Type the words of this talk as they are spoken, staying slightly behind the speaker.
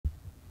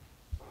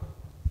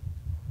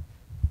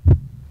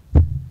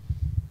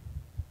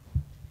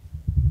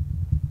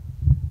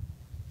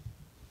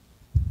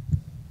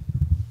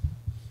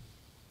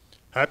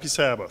Happy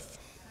Sabbath.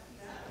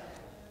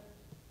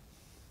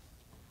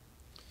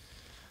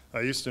 I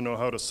used to know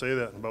how to say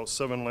that in about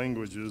 7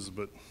 languages,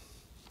 but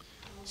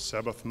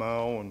Sabbath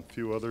Mao and a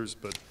few others,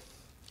 but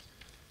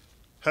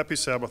Happy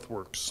Sabbath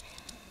works.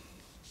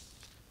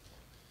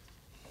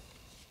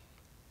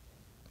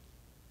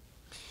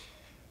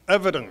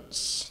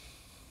 Evidence.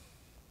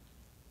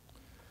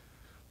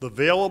 The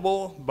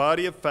available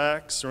body of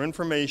facts or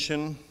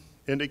information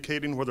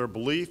indicating whether a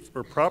belief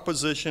or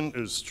proposition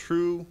is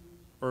true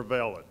or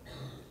valid.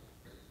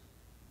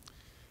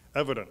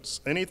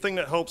 Evidence. Anything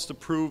that helps to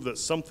prove that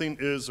something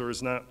is or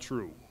is not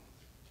true.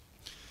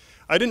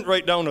 I didn't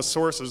write down the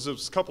sources. There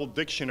was a couple of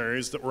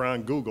dictionaries that were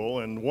on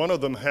Google, and one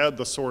of them had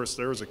the source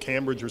there, it was a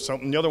Cambridge or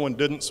something. The other one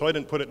didn't, so I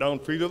didn't put it down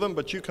for either of them,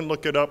 but you can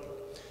look it up.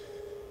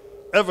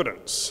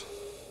 Evidence.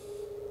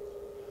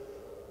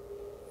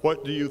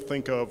 What do you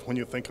think of when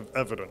you think of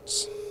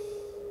evidence?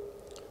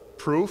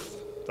 Proof.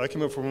 That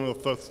came up from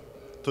the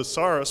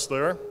thesaurus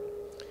there.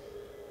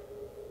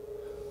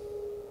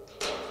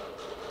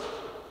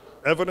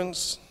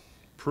 Evidence,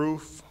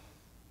 proof.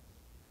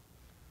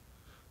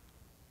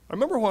 I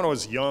remember when I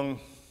was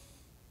young,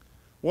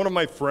 one of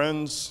my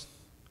friends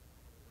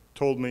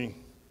told me,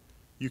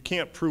 "You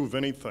can't prove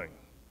anything."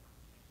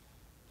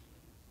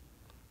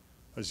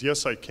 I said,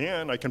 "Yes, I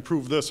can. I can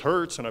prove this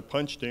hurts," and I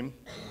punched him.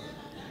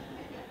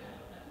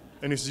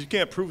 And he says, "You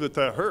can't prove that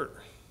that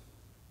hurt.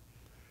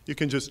 You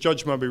can just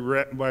judge by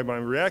my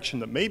reaction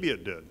that maybe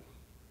it did.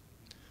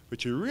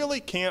 But you really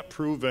can't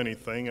prove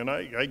anything," and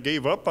I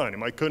gave up on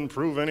him. I couldn't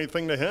prove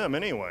anything to him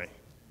anyway.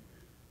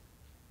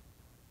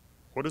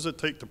 What does it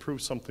take to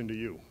prove something to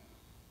you?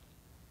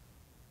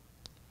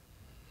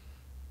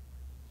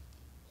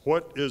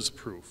 What is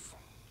proof?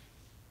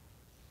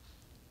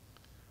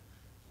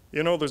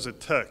 You know, there's a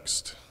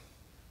text,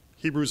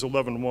 Hebrews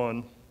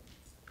 11:1.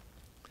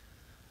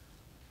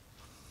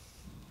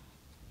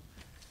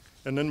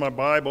 And in my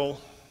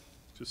Bible,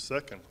 just a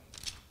second,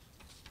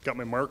 got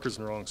my markers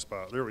in the wrong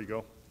spot. There we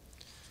go.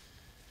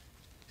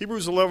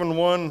 Hebrews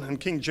 11:1 and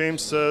King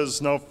James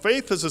says, "Now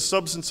faith is the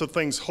substance of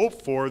things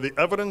hoped for, the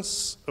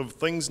evidence of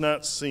things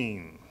not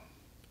seen."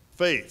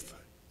 Faith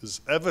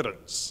is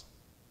evidence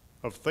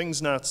of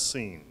things not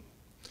seen.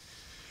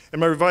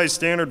 In my Revised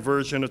Standard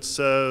Version, it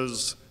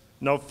says,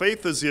 "Now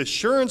faith is the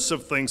assurance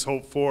of things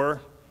hoped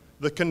for,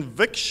 the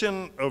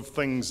conviction of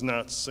things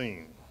not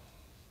seen."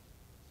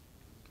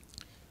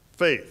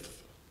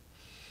 Faith.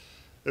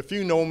 If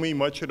you know me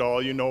much at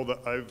all, you know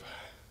that I've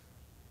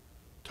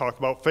talk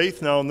about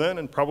faith now and then,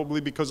 and probably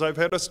because I've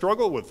had a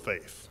struggle with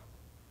faith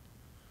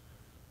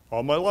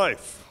all my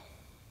life.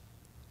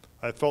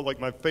 I felt like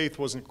my faith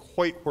wasn't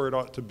quite where it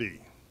ought to be.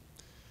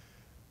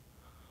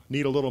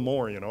 Need a little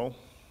more, you know,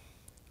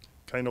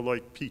 kind of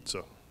like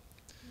pizza.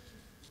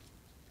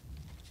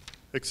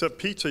 Except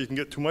pizza, you can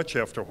get too much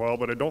after a while,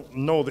 but I don't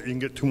know that you can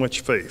get too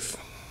much faith.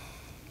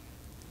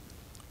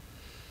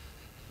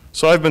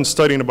 So I've been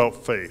studying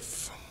about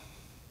faith.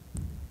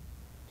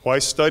 Why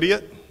study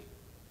it?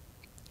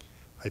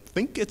 I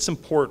think it's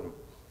important.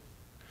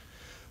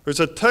 There's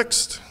a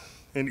text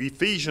in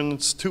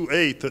Ephesians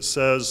 2:8 that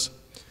says,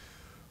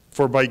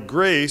 "For by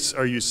grace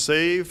are you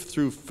saved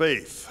through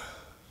faith."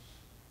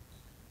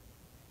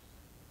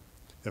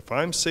 If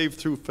I'm saved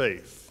through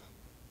faith,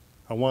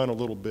 I want a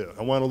little bit.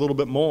 I want a little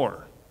bit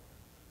more.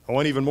 I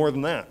want even more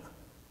than that.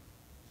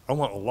 I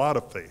want a lot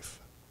of faith.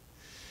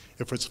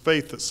 If it's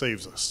faith that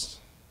saves us.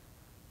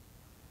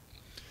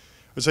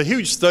 There's a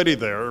huge study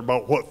there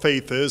about what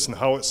faith is and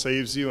how it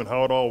saves you and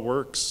how it all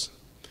works.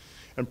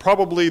 And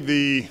probably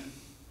the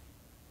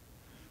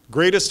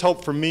greatest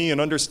help for me in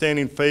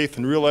understanding faith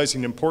and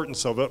realizing the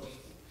importance of it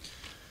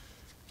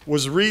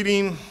was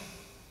reading,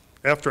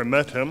 after I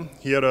met him,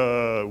 he had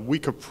a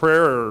week of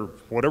prayer or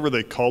whatever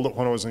they called it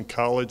when I was in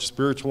college,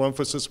 spiritual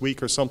emphasis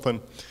week or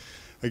something,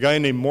 a guy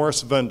named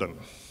Morris Venden.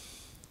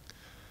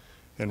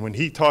 And when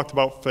he talked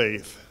about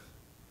faith,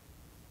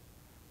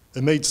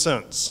 it made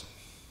sense.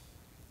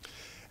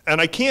 And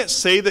I can't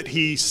say that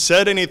he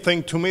said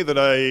anything to me that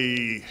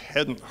I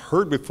hadn't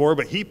heard before,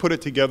 but he put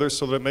it together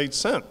so that it made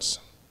sense.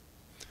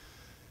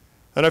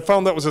 And I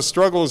found that was a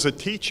struggle as a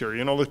teacher.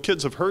 You know, the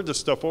kids have heard this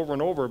stuff over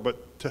and over,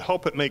 but to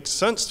help it make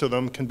sense to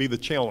them can be the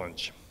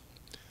challenge.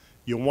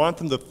 You want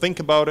them to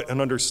think about it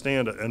and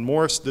understand it, and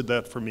Morris did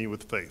that for me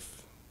with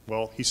faith.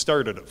 Well, he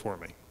started it for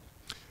me.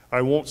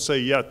 I won't say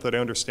yet that I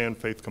understand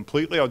faith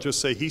completely. I'll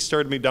just say he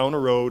started me down a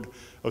road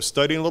of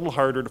studying a little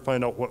harder to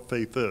find out what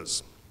faith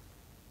is.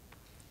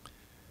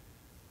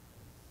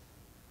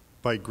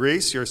 By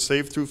grace you are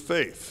saved through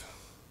faith,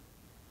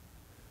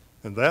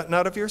 and that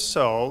not of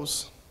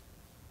yourselves,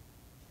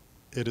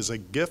 it is a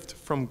gift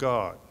from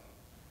God.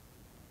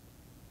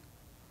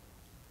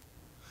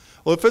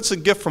 Well, if it's a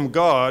gift from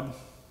God,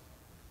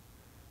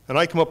 and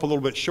I come up a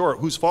little bit short,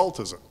 whose fault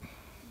is it?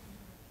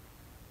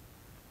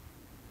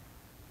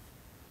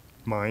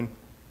 Mine.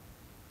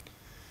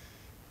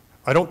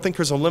 I don't think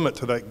there's a limit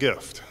to that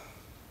gift.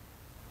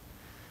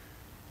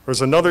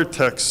 There's another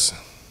text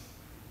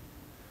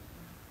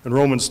in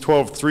Romans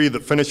 12:3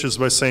 that finishes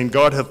by saying,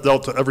 God hath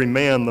dealt to every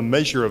man the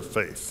measure of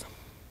faith.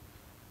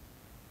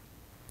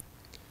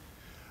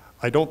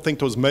 I don't think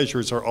those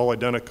measures are all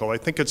identical. I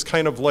think it's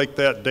kind of like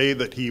that day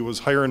that he was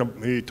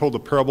he told the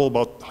parable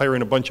about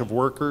hiring a bunch of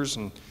workers,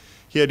 and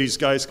he had these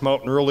guys come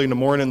out early in the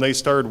morning, they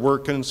started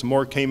working, some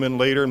more came in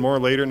later and more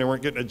later, and they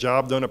weren't getting a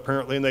job done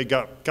apparently, and they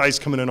got guys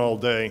coming in all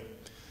day.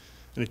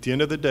 And at the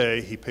end of the day,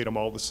 he paid them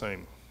all the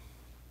same.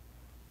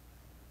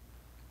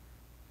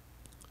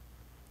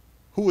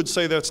 Who would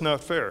say that's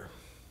not fair?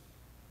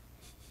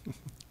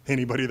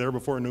 Anybody there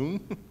before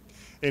noon?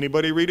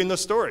 Anybody reading the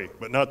story,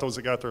 but not those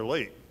that got there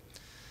late.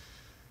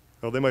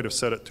 Well, they might have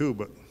said it too,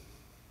 but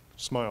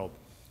smiled.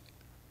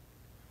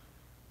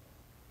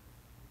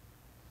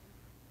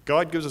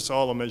 God gives us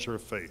all a measure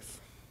of faith.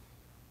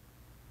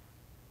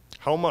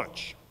 How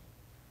much?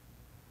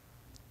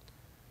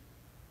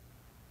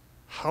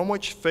 How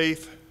much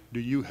faith do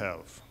you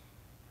have?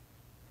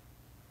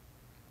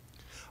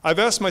 I've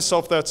asked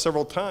myself that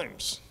several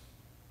times.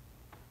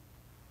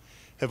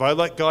 Have I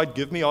let God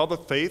give me all the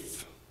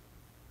faith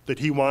that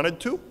He wanted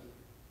to?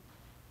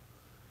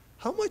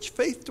 How much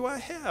faith do I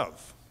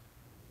have?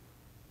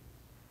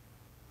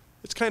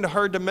 It's kind of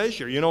hard to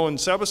measure. You know, in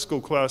Sabbath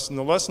school class, in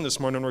the lesson this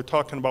morning, we're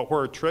talking about where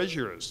our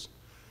treasure is.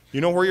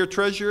 You know where your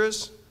treasure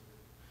is?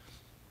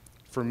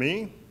 For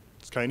me,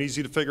 it's kind of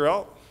easy to figure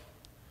out.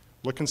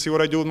 Look and see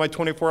what I do with my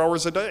 24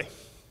 hours a day.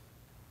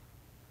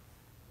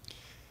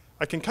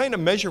 I can kind of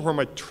measure where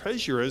my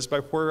treasure is by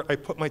where I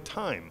put my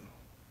time.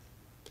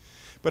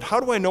 But how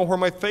do I know where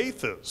my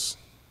faith is?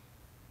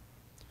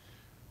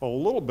 Well, a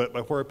little bit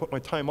by where I put my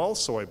time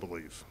also, I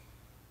believe.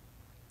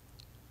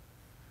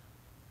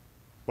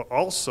 But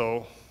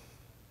also,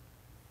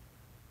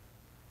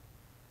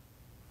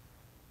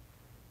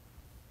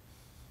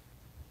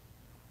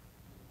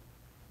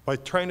 by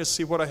trying to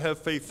see what I have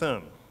faith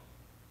in.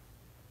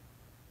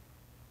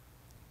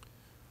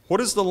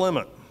 What is the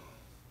limit?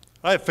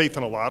 I have faith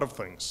in a lot of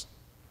things.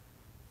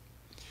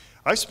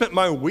 I spent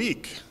my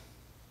week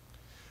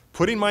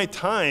putting my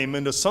time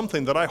into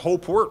something that I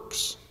hope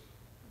works.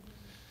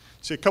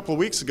 See, a couple of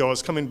weeks ago, I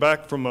was coming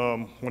back from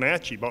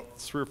Wenatchee, about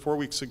 3 or 4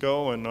 weeks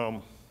ago,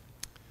 and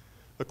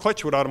the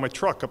clutch went out of my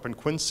truck up in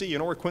Quincy. You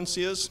know where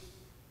Quincy is?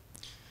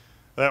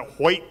 That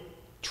white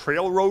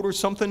trail road or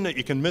something that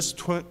you can miss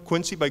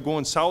Quincy by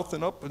going south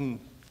and up and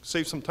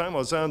save some time. I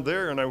was on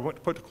there, and I went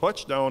to put the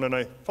clutch down, and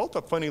I felt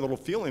a funny little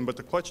feeling, but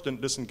the clutch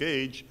didn't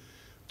disengage.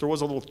 There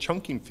was a little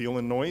chunking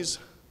feeling noise.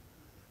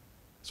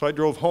 So I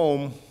drove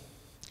home,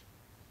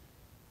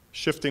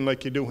 shifting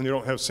like you do when you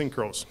don't have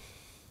synchros.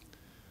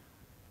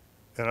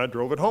 And I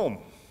drove it home.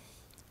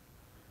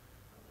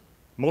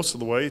 Most of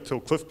the way till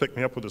Cliff picked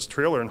me up with his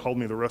trailer and hauled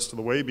me the rest of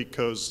the way,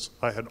 because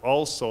I had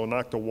also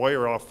knocked a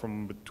wire off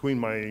from between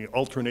my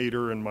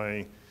alternator and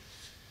my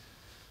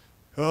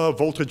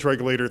voltage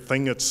regulator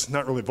thing. It's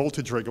not really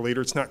voltage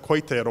regulator. It's not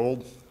quite that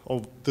old.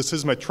 Oh, this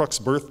is my truck's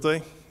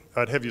birthday.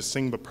 I'd have you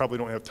sing, but probably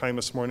don't have time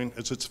this morning.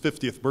 It's its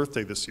 50th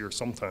birthday this year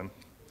sometime.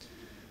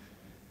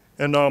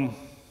 And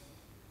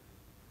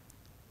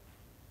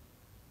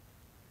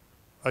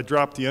I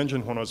dropped the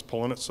engine when I was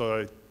pulling it,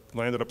 so I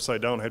landed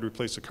upside down. I had to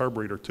replace the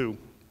carburetor too.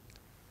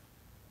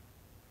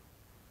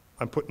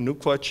 I'm putting new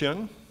clutch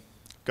in.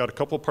 Got a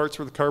couple of parts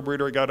for the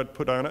carburetor I got to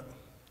put on it.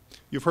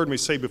 You've heard me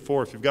say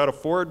before, if you've got a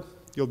Ford,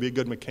 you'll be a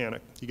good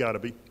mechanic. You got to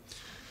be.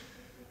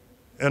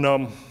 And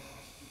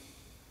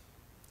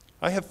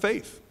I have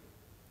faith.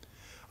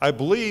 I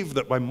believe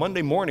that by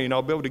Monday morning,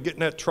 I'll be able to get in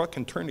that truck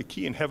and turn the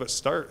key and have it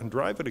start and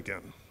drive it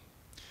again.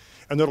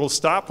 And it'll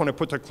stop when I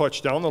put the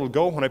clutch down. It'll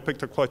go when I pick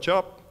the clutch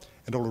up.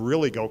 And it'll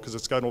really go because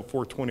it's got an old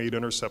 428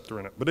 Interceptor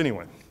in it. But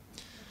anyway,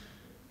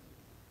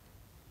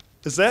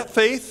 is that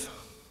faith?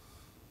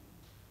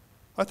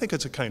 I think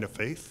it's a kind of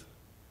faith.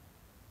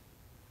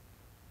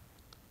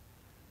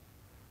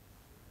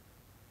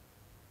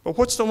 But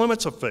what's the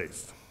limits of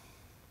faith?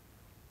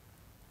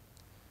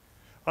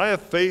 I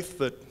have faith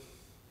that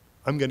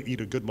I'm going to eat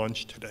a good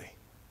lunch today.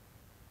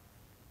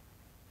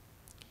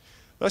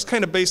 That's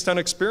kind of based on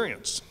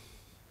experience.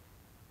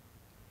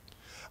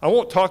 I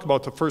won't talk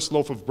about the first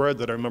loaf of bread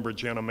that I remember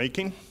Jana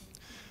making,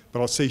 but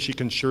I'll say she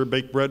can sure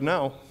bake bread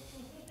now.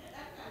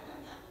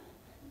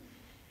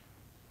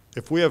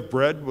 If we have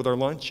bread with our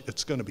lunch,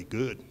 it's going to be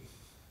good.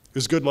 It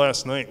was good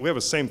last night. We have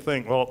the same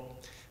thing. Well,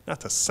 not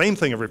the same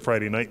thing every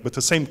Friday night, but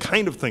the same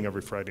kind of thing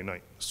every Friday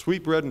night.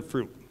 Sweet bread and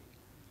fruit.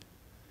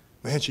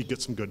 Man, she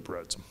gets some good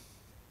breads.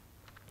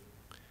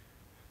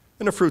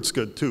 And the fruit's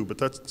good too, but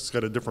that's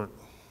got a different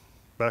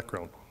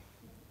background.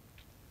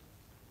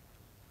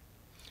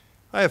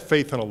 I have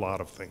faith in a lot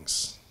of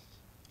things.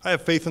 I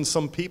have faith in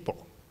some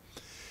people.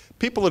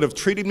 People that have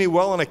treated me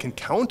well and I can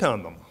count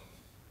on them.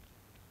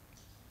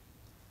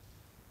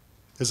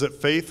 Is it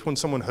faith when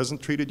someone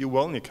hasn't treated you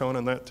well and you count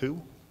on that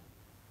too?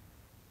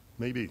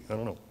 Maybe, I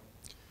don't know.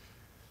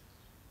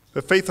 I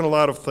have faith in a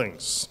lot of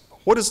things.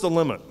 What is the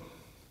limit?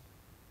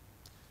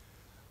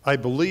 I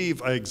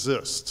believe I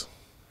exist.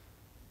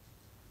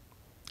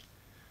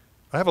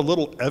 I have a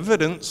little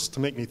evidence to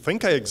make me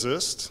think I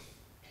exist.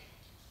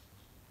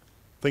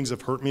 Things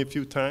have hurt me a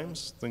few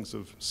times. Things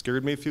have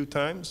scared me a few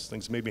times.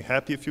 Things have made me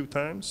happy a few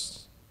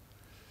times.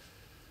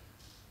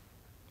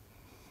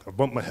 I've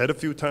bumped my head a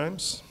few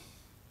times.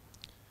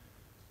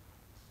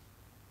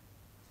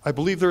 I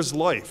believe there's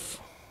life.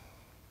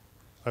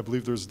 I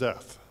believe there's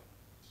death.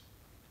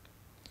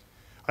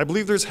 I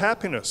believe there's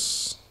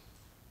happiness.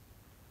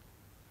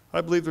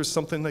 I believe there's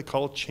something they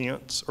call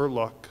chance or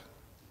luck,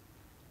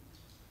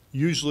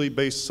 usually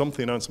based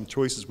something on some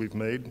choices we've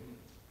made.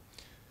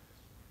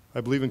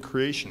 I believe in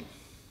creation.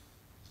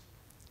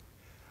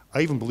 I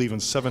even believe in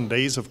 7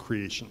 days of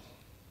creation,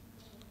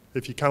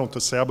 if you count the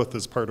Sabbath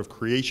as part of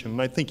creation,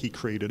 and I think he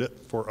created it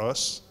for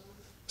us.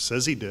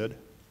 Says he did.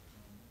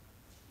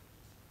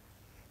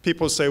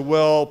 People say,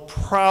 well,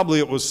 probably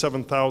it was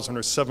 7,000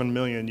 or 7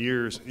 million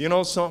years. You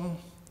know something?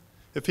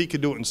 If he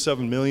could do it in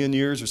 7 million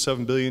years or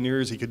 7 billion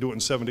years, he could do it in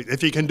 70.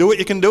 If he can do it,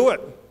 you can do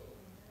it.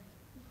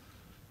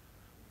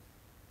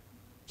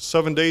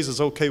 7 days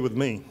is okay with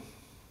me.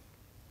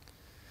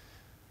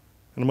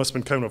 And it must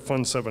have been kind of a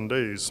fun 7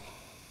 days.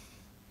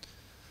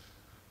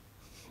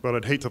 But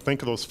I'd hate to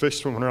think of those fish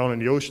swimming around in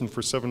the ocean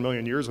for 7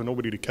 million years with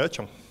nobody to catch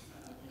them.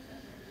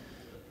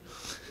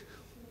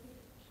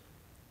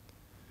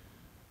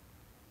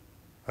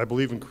 I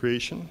believe in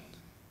creation,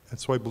 and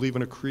so I believe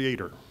in a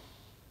creator.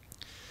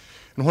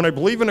 And when I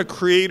believe in a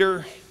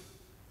creator,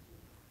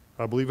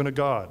 I believe in a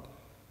God,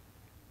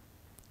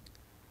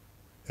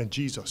 and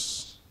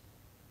Jesus,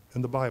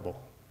 and the Bible.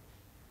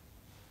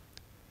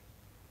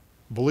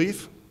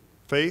 Belief,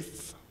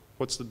 faith,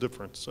 what's the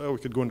difference? Oh, we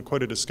could go into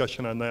quite a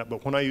discussion on that,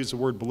 but when I use the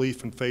word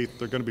belief and faith,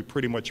 they're going to be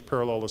pretty much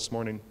parallel this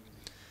morning.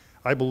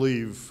 I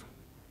believe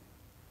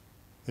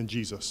in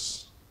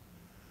Jesus.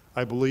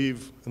 I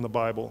believe in the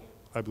Bible.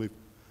 I believe.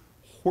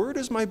 Where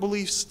does my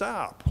belief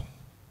stop?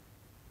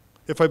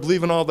 If I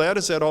believe in all that,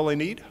 is that all I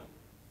need?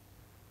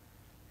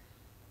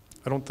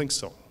 I don't think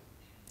so.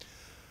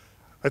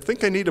 I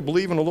think I need to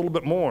believe in a little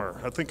bit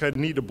more. I think I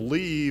need to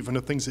believe in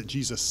the things that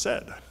Jesus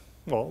said.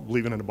 Well,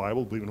 believing in the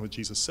Bible, believing in what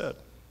Jesus said.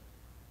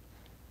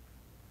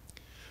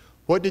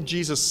 What did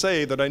Jesus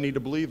say that I need to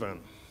believe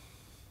in?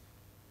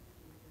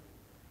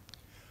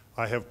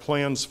 I have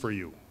plans for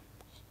you.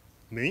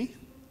 Me?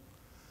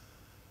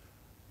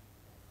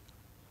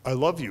 I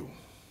love you.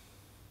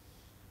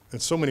 In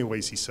so many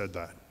ways he said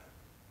that.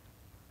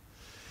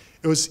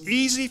 It was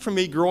easy for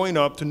me growing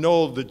up to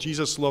know that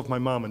Jesus loved my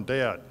mom and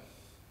dad.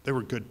 They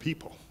were good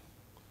people.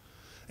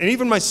 And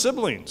even my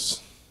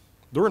siblings.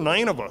 There were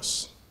 9 of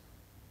us.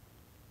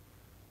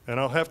 And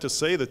I'll have to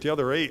say that the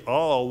other 8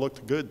 all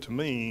looked good to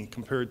me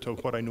compared to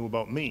what I knew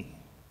about me.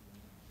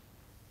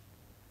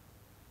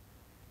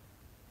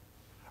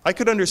 I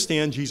could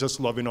understand Jesus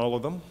loving all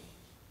of them.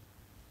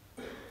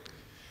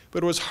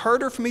 But it was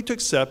harder for me to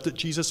accept that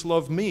Jesus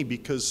loved me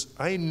because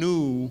I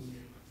knew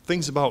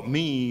things about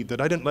me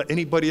that I didn't let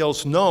anybody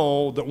else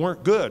know that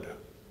weren't good.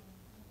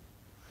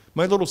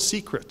 My little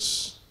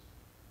secrets,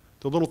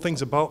 the little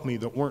things about me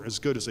that weren't as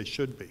good as they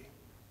should be.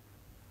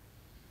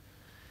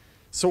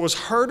 So it was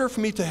harder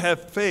for me to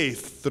have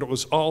faith that it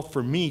was all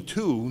for me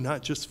too,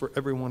 not just for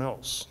everyone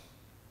else.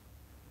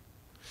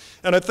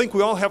 And I think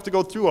we all have to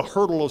go through a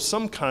hurdle of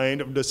some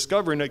kind of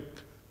discovering that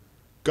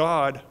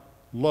God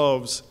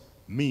loves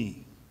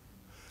me.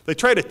 They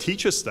try to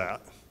teach us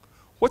that.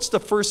 What's the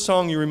first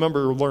song you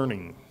remember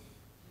learning?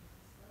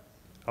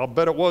 I'll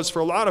bet it was for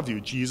a lot of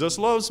you, Jesus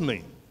Loves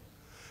Me.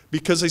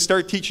 Because they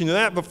start teaching you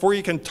that before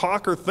you can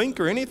talk or think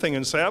or anything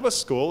in Sabbath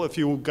school. If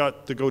you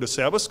got to go to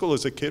Sabbath school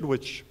as a kid,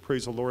 which,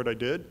 praise the Lord, I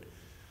did.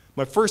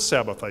 My first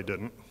Sabbath, I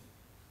didn't.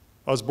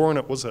 I was born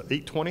at, was it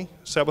 8:20,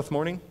 Sabbath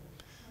morning?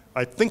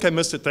 I think I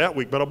missed it that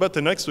week, but I'll bet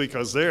the next week I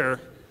was there.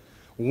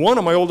 One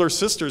of my older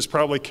sisters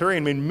probably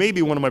carrying me,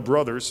 maybe one of my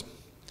brothers.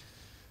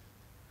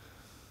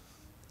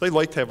 They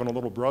liked having a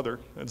little brother.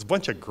 It's a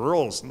bunch of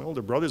girls, and my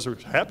older brothers are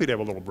happy to have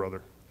a little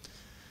brother.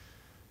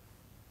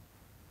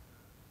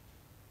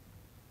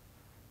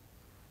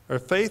 Our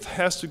faith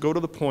has to go to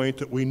the point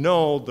that we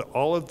know that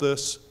all of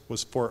this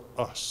was for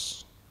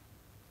us.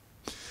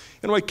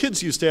 And my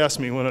kids used to ask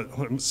me, when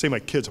I say my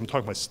kids, I'm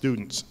talking my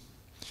students.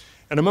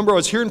 And I remember I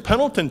was here in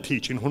Pendleton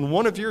teaching when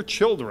one of your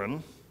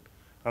children,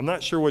 I'm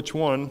not sure which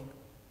one,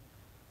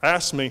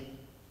 asked me,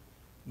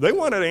 they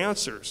wanted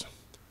answers.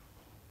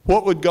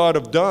 What would God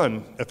have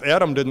done if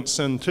Adam didn't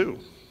sin too?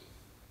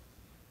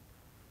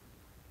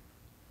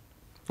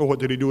 Well, what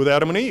did he do with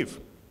Adam and Eve?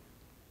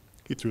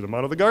 He threw them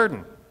out of the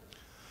garden.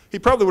 He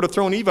probably would have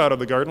thrown Eve out of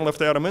the garden and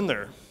left Adam in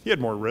there. He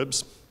had more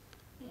ribs.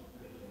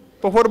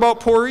 But what about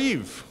poor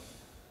Eve?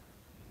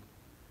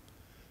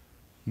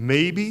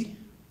 Maybe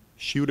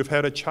she would have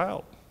had a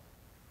child.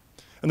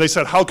 And they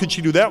said, how could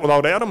she do that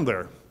without Adam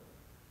there?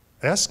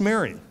 Ask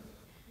Mary.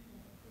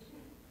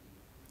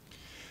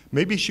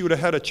 Maybe she would have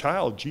had a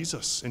child,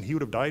 Jesus, and he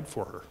would have died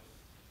for her.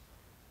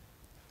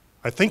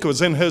 I think it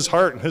was in his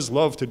heart and his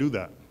love to do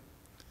that.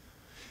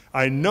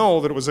 I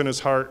know that it was in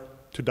his heart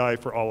to die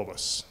for all of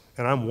us,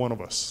 and I'm one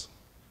of us.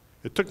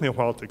 It took me a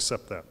while to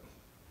accept that.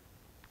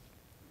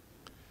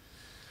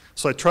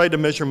 So I tried to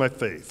measure my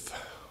faith.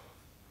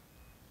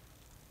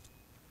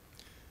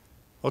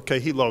 Okay,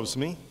 he loves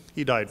me.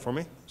 He died for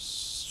me.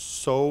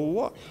 So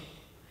what?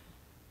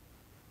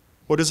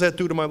 What does that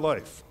do to my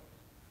life?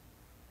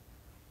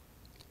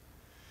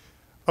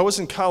 I was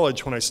in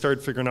college when I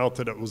started figuring out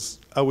that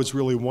I was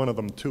really one of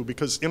them too,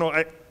 because,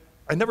 I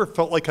never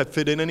felt like I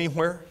fit in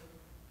anywhere.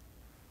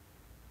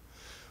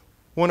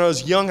 When I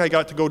was young, I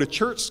got to go to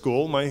church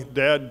school.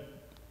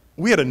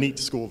 We had a neat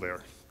school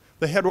there.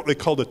 They had what they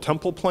called a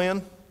temple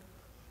plan.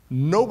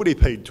 Nobody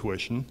paid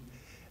tuition.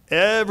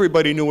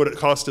 Everybody knew what it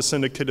cost to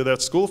send a kid to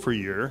that school for a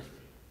year.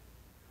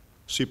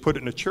 So you put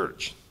it in a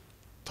church.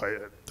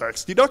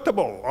 Tax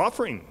deductible,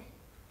 offering.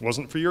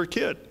 Wasn't for your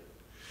kid.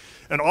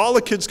 And all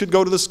the kids could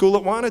go to the school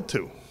that wanted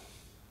to.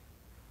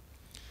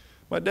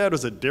 My dad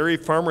was a dairy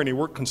farmer and he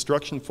worked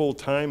construction full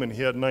time and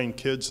he had 9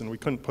 kids and we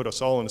couldn't put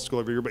us all in school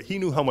every year, but he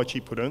knew how much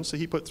he put in, so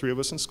he put 3 of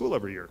us in school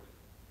every year.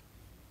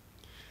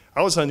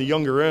 I was on the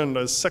younger end,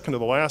 I was second to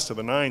the last of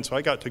the 9, so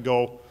I got to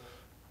go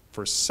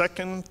for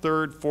 2nd,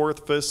 3rd,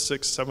 4th, 5th,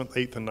 6th, 7th,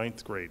 8th, and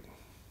 9th grade.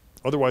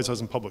 Otherwise, I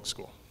was in public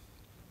school.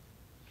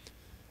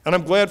 And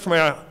I'm glad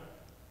I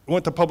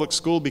went to public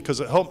school because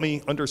it helped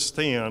me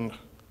understand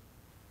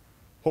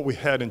what we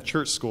had in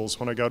church schools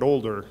when I got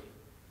older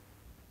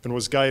and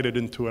was guided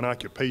into an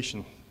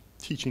occupation,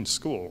 teaching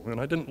school, and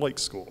I didn't like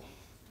school.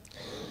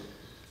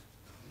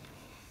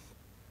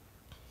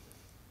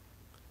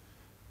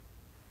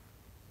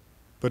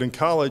 But in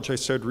college, I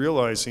started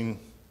realizing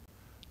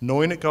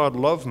knowing that God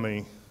loved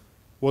me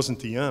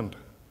wasn't the end.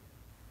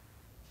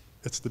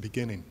 It's the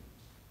beginning.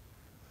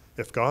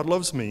 If God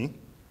loves me,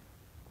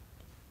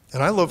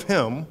 and I love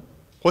him,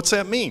 what's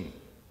that mean?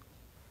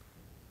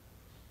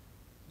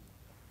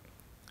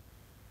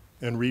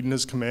 And reading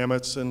his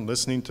commandments and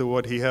listening to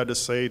what he had to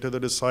say to the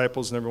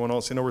disciples and everyone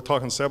else. We're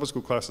talking Sabbath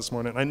school class this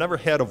morning, and I never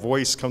had a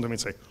voice come to me and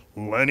say,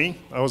 Lenny,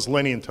 I was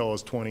Lenny until I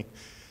was 20.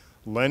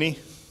 Lenny,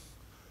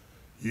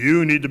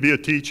 you need to be a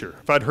teacher.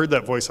 If I'd heard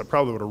that voice, I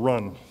probably would have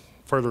run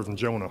further than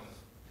Jonah.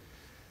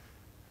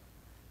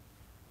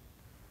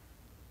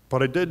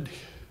 But I did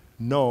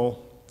know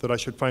that I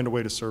should find a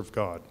way to serve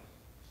God.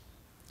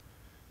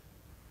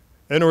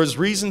 And there was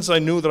reasons I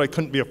knew that I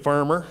couldn't be a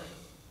farmer,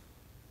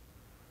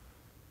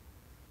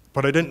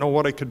 but I didn't know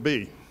what I could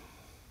be.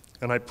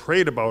 And I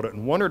prayed about it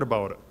and wondered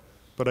about it,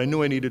 but I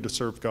knew I needed to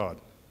serve God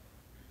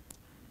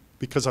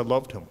because I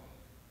loved him.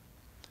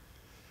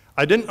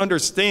 I didn't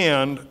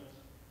understand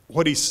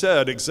what he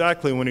said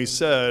exactly when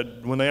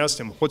they asked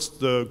him, what's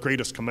the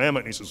greatest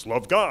commandment? And he says,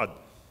 love God.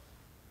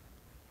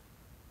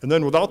 And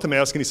then without them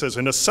asking, he says,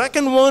 and the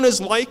second one is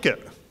like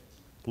it.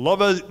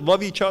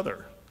 Love each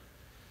other.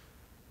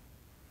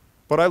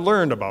 But I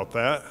learned about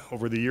that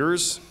over the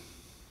years.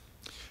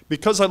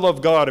 Because I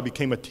love God, I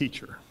became a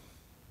teacher.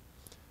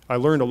 I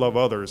learned to love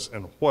others,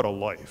 and what a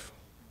life.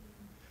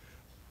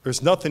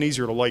 There's nothing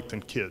easier to like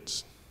than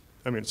kids.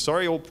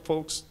 Sorry, old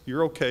folks,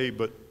 you're okay,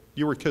 but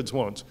you were kids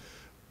once.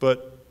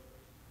 But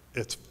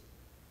it's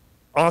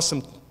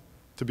awesome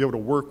to be able to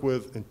work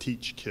with and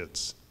teach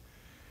kids.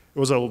 It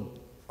was an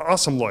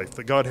awesome life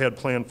that God had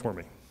planned for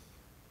me.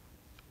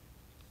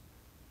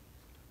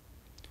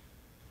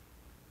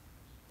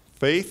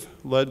 Faith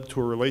led to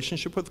a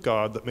relationship with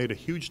God that made a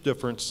huge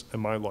difference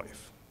in my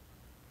life.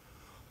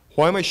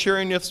 Why am I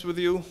sharing this with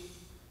you?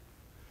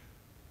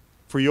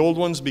 For you old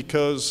ones,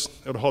 because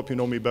it'll help you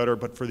know me better,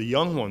 but for the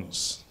young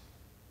ones,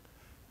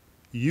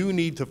 you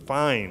need to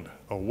find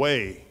a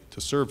way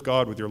to serve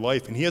God with your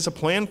life, and he has a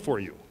plan for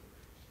you.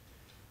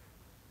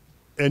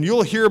 And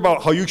you'll hear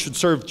about how you should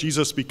serve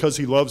Jesus because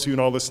he loves you and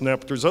all this and that,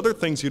 but there's other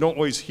things you don't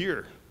always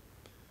hear.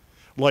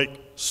 Like,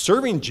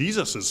 serving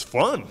Jesus is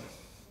fun.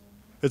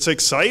 It's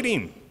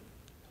exciting.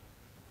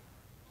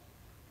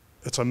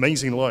 It's an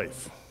amazing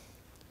life.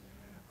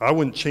 I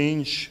wouldn't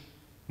change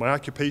my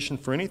occupation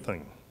for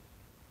anything.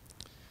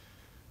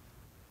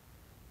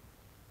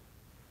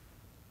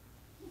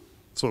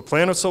 So the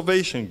plan of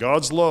salvation,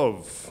 God's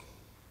love,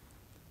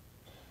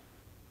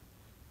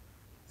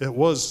 it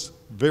was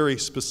very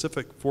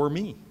specific for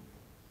me.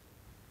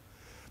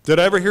 Did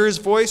I ever hear his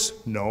voice?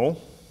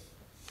 No.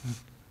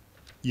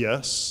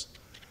 Yes.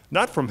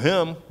 Not from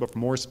him, but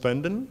from Morris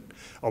Fendon.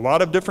 A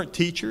lot of different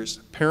teachers,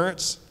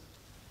 parents,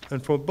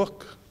 and from a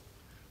book.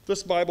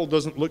 This Bible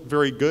doesn't look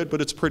very good, but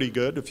it's pretty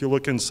good. If you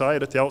look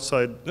inside, at the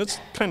outside, it's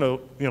kind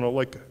of,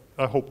 like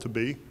I hope to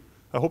be.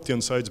 I hope the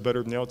inside's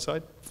better than the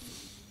outside.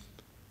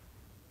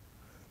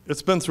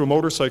 It's been through a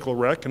motorcycle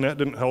wreck, and that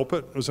didn't help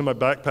it. It was in my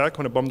backpack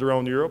when I bummed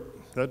around Europe.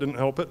 That didn't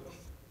help it.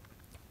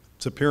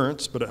 Its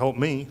appearance, but it helped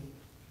me.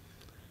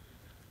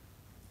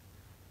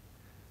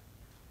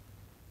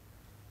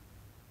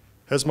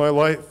 Has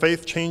my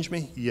faith changed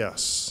me?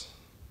 Yes.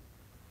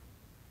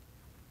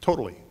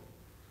 Totally.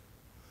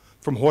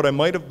 From what I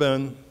might have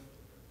been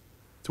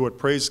to what,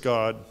 praise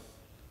God,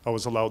 I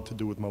was allowed to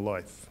do with my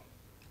life.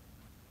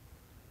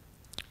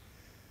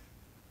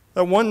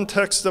 That one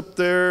text up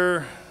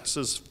there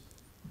says,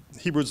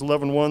 Hebrews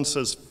 11:1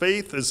 says,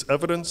 faith is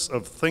evidence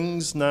of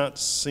things not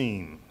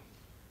seen.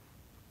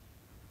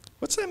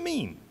 What's that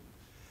mean?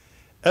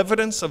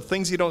 Evidence of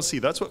things you don't see.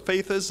 That's what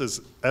faith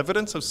is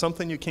evidence of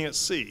something you can't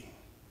see.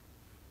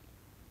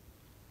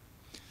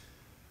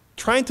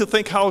 Trying to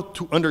think how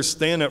to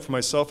understand that for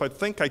myself, I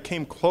think I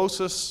came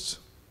closest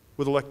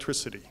with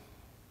electricity.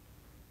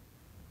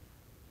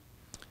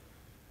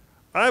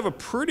 I have a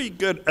pretty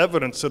good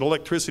evidence that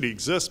electricity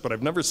exists, but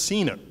I've never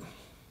seen it.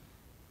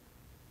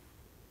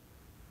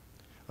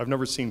 I've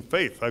never seen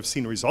faith. I've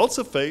seen results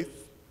of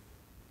faith.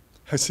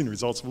 I've seen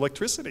results of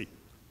electricity.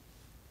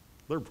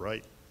 They're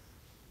bright.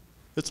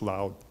 It's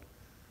loud.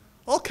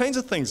 All kinds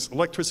of things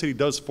electricity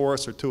does for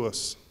us or to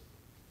us.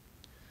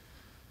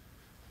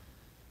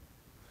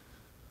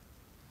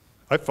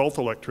 I felt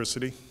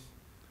electricity.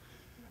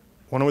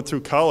 When I went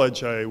through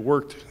college, I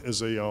worked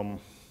as I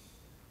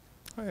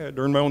had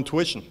to earn my own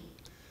tuition.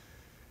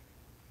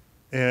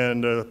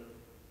 And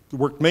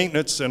worked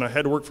maintenance, and I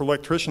had to work for an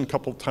electrician a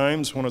couple of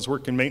times when I was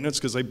working maintenance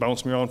because they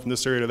bounced me around from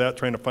this area to that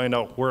trying to find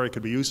out where I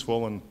could be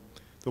useful. And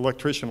the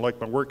electrician liked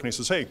my work, and he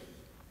says, hey, you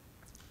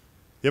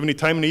have any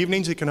time in the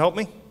evenings you can help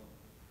me?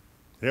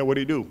 Yeah, what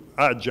do you do?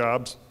 Odd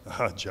jobs.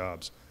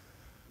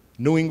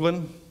 New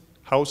England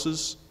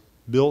houses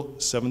built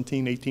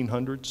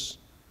 1800s,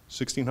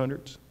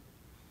 1600s.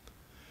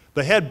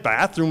 They had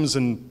bathrooms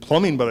and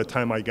plumbing by the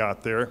time I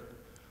got there,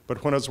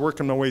 but when I was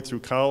working my way through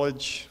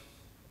college,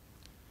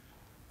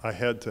 I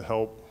had to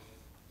help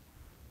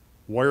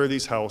wire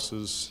these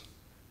houses.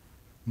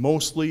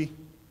 Mostly,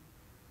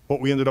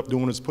 what we ended up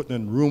doing is putting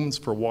in rooms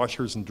for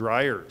washers and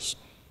dryers.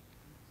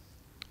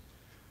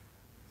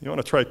 You want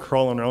to try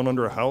crawling around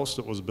under a house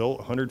that was built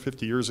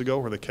 150 years ago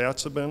where the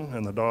cats have been,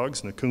 and the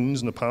dogs, and the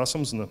coons, and the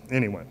possums, and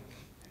anyway,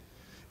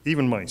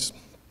 even mice.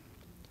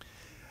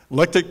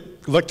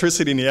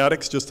 Electricity in the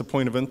attics, just a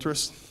point of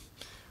interest,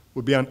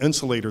 would be on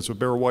insulators with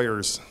bare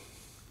wires.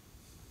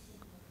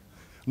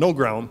 No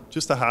ground,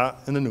 just a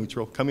hot and a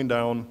neutral coming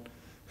down.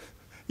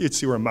 You'd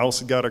see where a mouse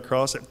had got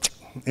across it.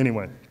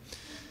 Anyway,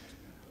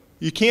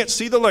 you can't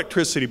see the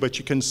electricity, but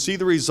you can see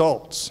the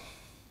results.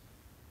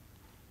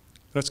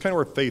 That's kind of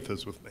where faith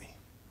is with me.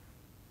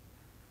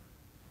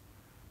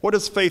 What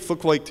does faith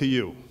look like to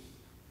you?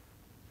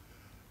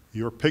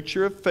 Your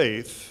picture of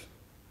faith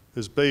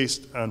is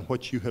based on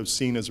what you have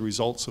seen as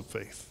results of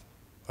faith,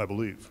 I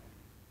believe.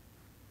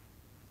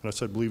 And I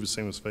said believe is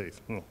the same as faith.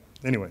 Well,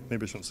 anyway,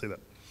 maybe I shouldn't say that.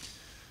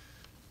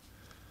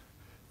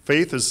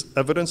 Faith is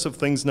evidence of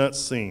things not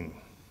seen.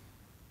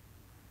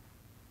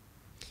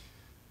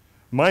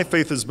 My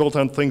faith is built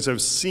on things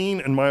I've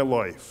seen in my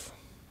life.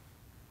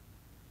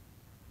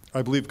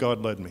 I believe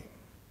God led me.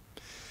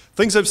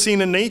 Things I've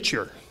seen in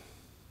nature.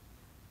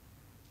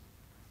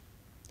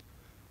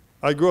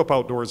 I grew up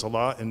outdoors a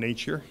lot in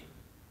nature,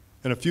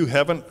 and if you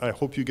haven't, I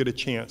hope you get a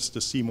chance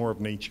to see more of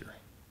nature.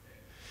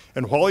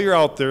 And while you're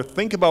out there,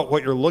 think about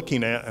what you're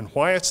looking at and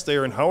why it's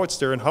there and how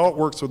it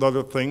works with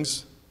other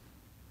things.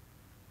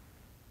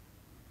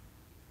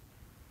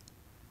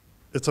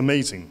 It's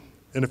amazing.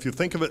 And if you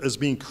think of it as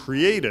being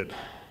created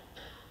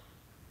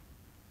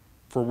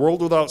for a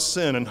world without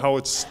sin and how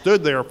it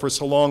stood there for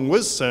so long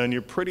with sin,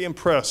 you're pretty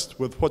impressed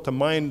with what the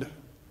mind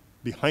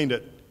behind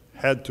it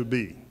had to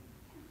be.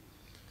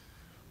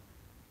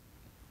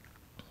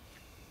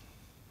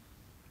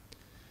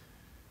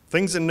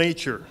 Things in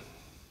nature,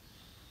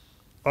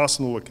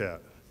 awesome to look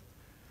at.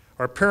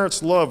 Our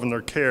parents' love and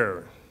their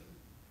care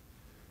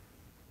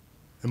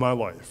in my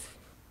life.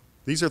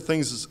 These are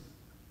things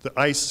that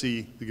I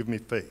see that give me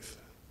faith.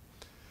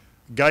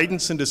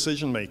 Guidance in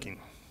decision making.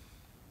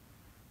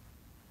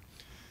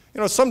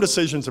 You know, some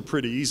decisions are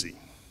pretty easy,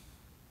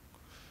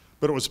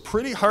 but it was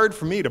pretty hard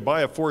for me to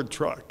buy a Ford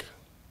truck.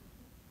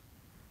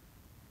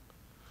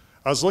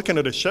 I was looking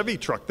at a Chevy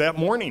truck that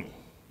morning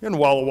in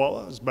Walla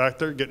Walla. I was back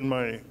there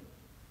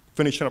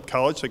finishing up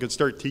college so I could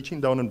start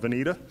teaching down in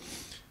Veneta,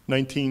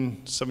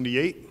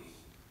 1978.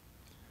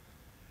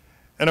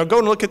 And I'll go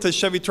and look at this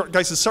Chevy truck.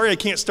 Guy says, sorry, I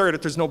can't start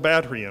it, there's no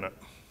battery in it.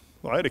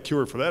 Well, I had a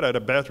cure for that. I had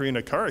a battery in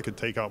a car I could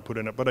take out and put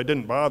in it, but I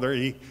didn't bother.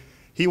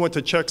 He went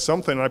to check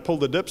something, and I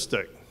pulled the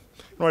dipstick.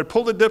 When I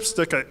pulled the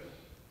dipstick,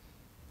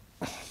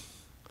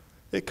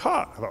 it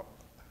caught. I thought,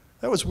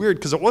 that was weird,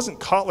 because it wasn't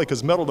caught like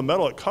as metal to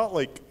metal. It caught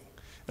like,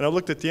 and I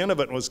looked at the end of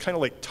it, and it was kind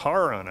of like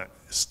tar on it,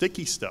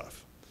 sticky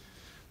stuff.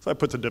 So I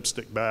put the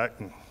dipstick back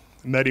and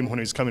met him when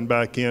he was coming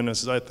back in. I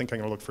said, I think I'm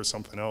going to look for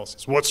something else.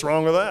 He said, what's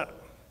wrong with that?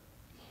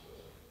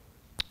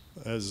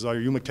 I said, are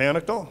you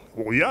mechanical?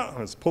 Well, yeah.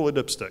 Let's pull the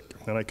dipstick.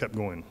 And I kept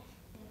going.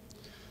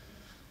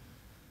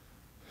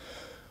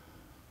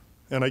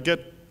 And I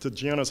get to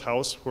Gianna's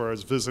house where I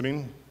was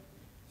visiting,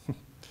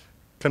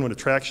 kind of an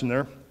attraction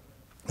there.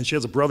 And she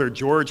has a brother,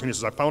 George, and he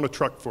says, I found a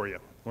truck for you.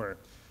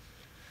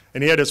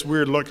 And he had this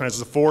weird look, and I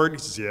said, a Ford? He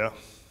says, yeah.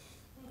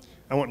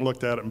 I went and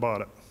looked at it and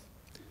bought it.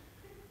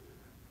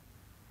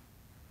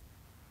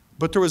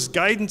 But there was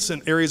guidance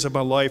in areas of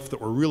my life that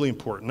were really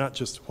important, not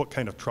just what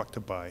kind of truck to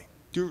buy.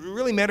 Do it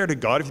really matter to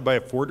God if you buy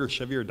a Ford or a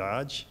Chevy or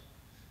Dodge?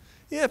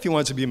 Yeah, if he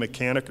wants to be a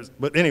mechanic.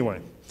 But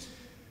anyway.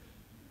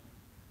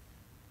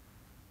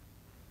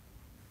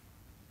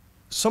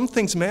 Some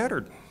things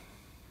mattered.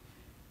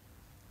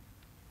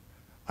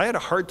 I had a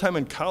hard time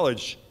in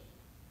college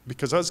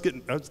because I was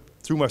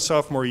through my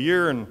sophomore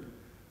year and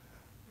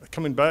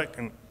coming back,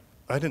 and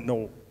I didn't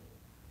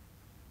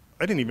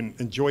even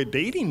enjoy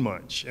dating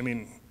much. I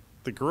mean,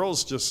 the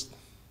girls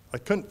I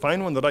couldn't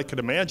find one that I could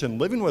imagine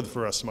living with for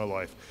the rest of my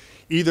life.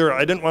 either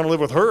I didn't want to live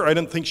with her, I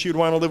didn't think she would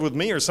want to live with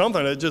me or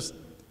something. It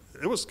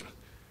was,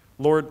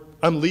 Lord,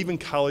 I'm leaving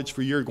college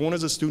for a year, going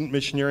as a student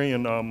missionary,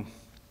 and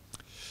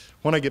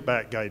when I get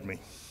back, guide me.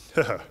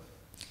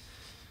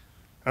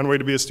 On the way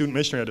to be a student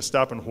missionary, I had to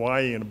stop in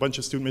Hawaii, and a bunch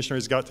of student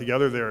missionaries got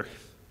together there,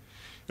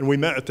 and we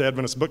met at the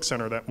Adventist Book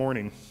Center that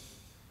morning.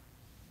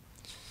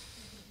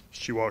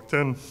 She walked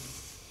in.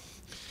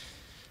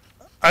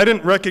 I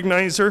didn't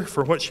recognize her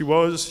for what she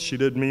was. She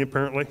did me,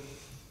 apparently,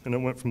 and it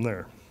went from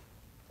there.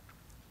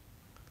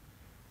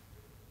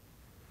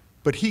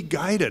 But he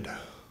guided.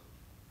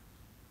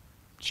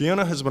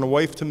 Gianna has been a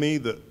wife to me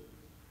that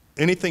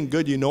anything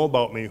good you know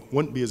about me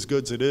wouldn't be as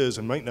good as it is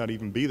and might not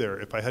even be there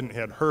if I hadn't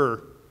had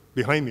her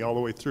behind me all the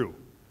way through.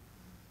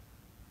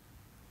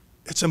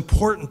 It's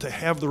important to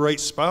have the right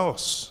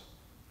spouse.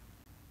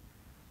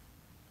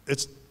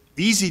 It's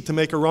easy to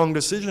make a wrong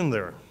decision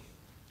there.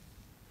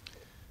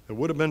 It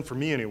would have been for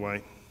me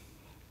anyway.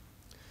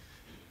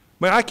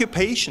 My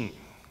occupation,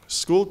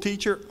 school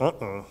teacher,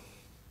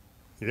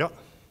 yeah.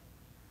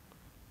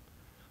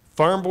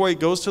 Farm boy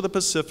goes to the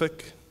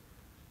Pacific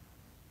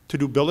to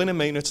do building and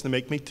maintenance to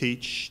make me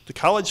teach. The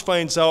college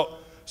finds out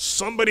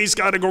somebody's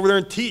got to go over there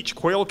and teach.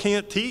 Quaile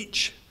can't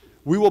teach.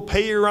 We will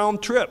pay your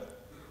round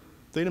trip.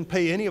 They didn't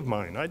pay any of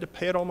mine. I had to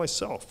pay it all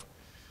myself.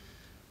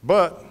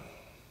 But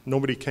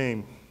nobody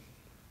came.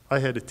 I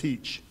had to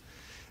teach.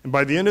 And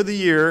by the end of the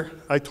year,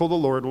 I told the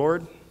Lord,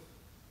 Lord,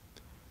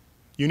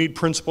 you need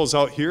principals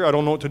out here. I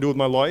don't know what to do with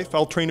my life.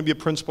 I'll train to be a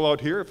principal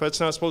out here. If that's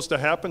not supposed to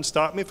happen,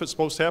 stop me. If it's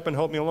supposed to happen,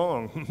 help me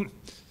along.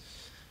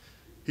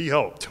 He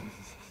helped.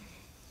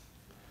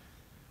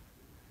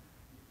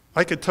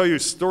 I could tell you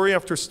story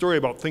after story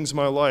about things in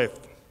my life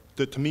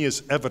that to me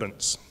is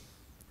evidence.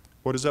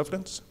 What is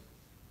evidence?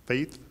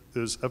 Faith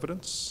is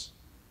evidence.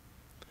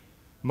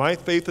 My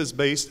faith is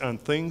based on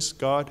things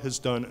God has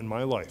done in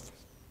my life.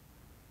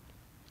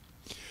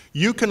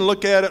 You can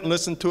look at it and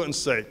listen to it and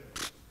say,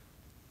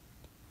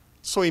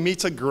 so he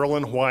meets a girl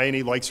in Hawaii and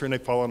he likes her and they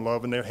fall in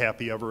love and they're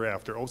happy ever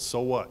after. Oh, so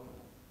what?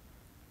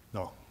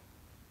 No.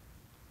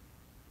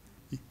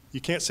 You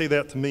can't say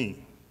that to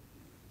me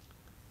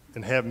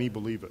and have me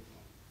believe it.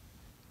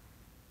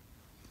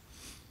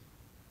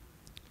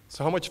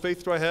 So how much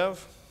faith do I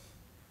have?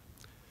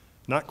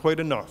 Not quite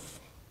enough.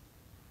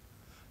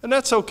 And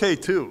that's okay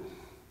too,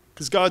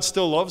 because God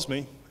still loves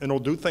me and will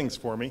do things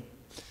for me.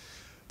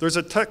 There's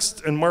a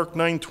text in Mark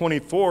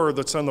 9:24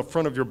 that's on the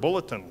front of your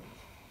bulletin.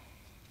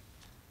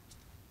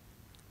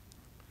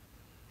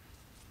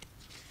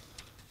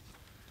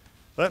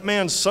 That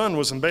man's son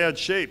was in bad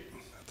shape.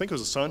 I think it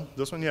was a son.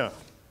 This one, yeah.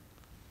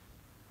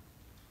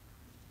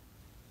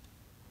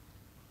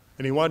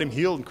 And he wanted him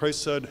healed, and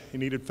Christ said he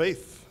needed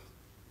faith.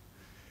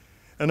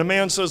 And the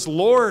man says,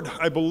 Lord,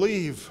 I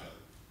believe.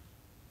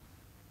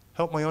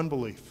 Help my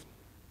unbelief.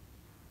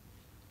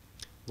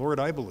 Lord,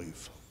 I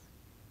believe.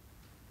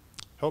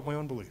 Help my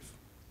unbelief.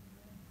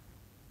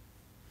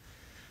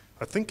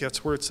 I think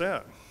that's where it's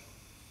at.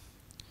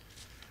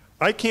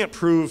 I can't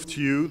prove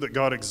to you that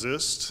God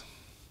exists.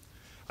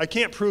 I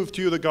can't prove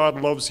to you that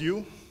God loves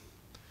you.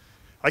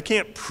 I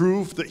can't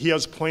prove that he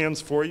has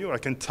plans for you. I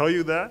can tell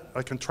you that.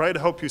 I can try to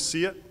help you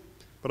see it,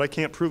 but I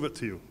can't prove it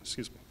to you.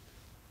 Excuse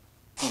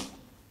me.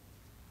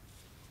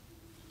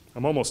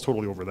 I'm almost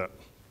totally over that.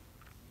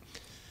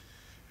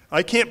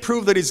 I can't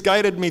prove that he's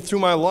guided me through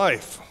my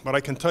life, but I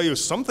can tell you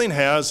something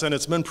has, and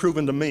it's been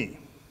proven to me.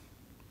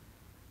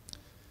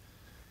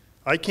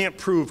 I can't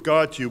prove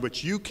God to you,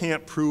 but you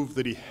can't prove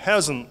that he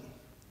hasn't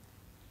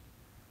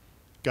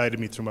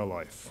guided me through my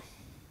life.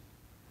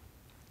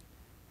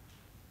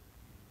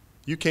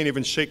 You can't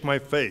even shake my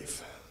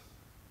faith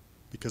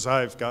because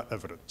I've got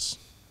evidence.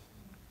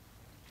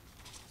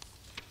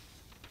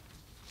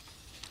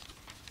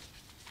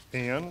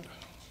 And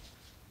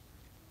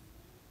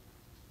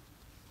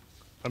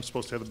I'm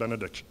supposed to have the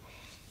benediction.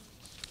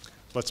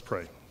 Let's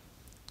pray.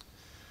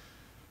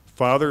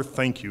 Father,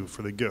 thank you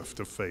for the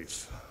gift of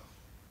faith.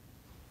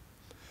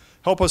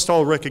 Help us to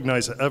all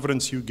recognize the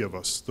evidence you give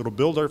us that will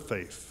build our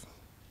faith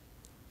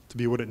to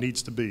be what it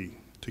needs to be,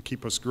 to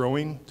keep us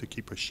growing, to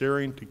keep us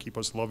sharing, to keep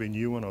us loving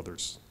you and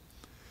others.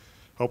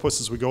 Help us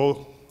as we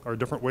go our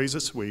different ways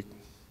this week,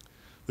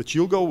 that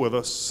you'll go with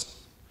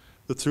us,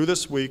 that through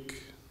this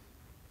week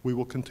we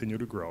will continue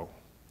to grow.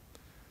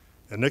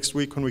 And next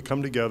week when we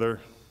come together,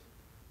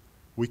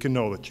 we can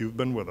know that you've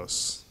been with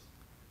us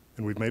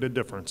and we've made a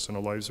difference in the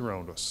lives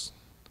around us.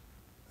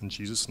 In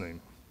Jesus'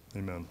 name,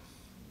 amen.